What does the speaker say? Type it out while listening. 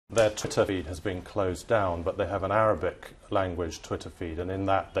Their Twitter feed has been closed down, but they have an Arabic language Twitter feed, and in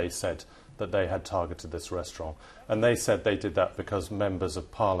that they said that they had targeted this restaurant. And they said they did that because members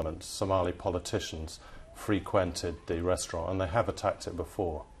of parliament, Somali politicians, frequented the restaurant, and they have attacked it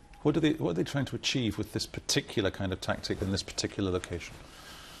before. What are they trying to achieve with this particular kind of tactic in this particular location?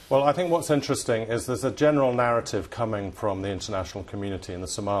 Well, I think what's interesting is there's a general narrative coming from the international community and the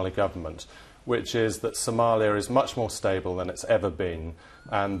Somali government, which is that Somalia is much more stable than it's ever been,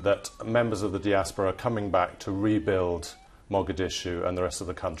 and that members of the diaspora are coming back to rebuild Mogadishu and the rest of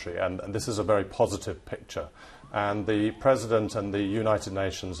the country. And this is a very positive picture. And the President and the United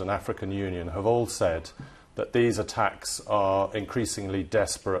Nations and African Union have all said that these attacks are increasingly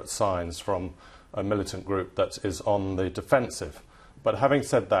desperate signs from a militant group that is on the defensive. But having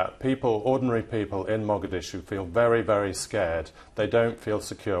said that, people, ordinary people in Mogadishu feel very, very scared. They don't feel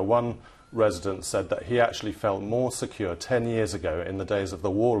secure. One resident said that he actually felt more secure 10 years ago in the days of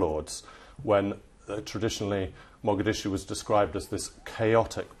the warlords, when traditionally Mogadishu was described as this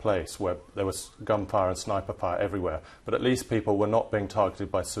chaotic place where there was gunfire and sniper fire everywhere. But at least people were not being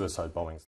targeted by suicide bombings.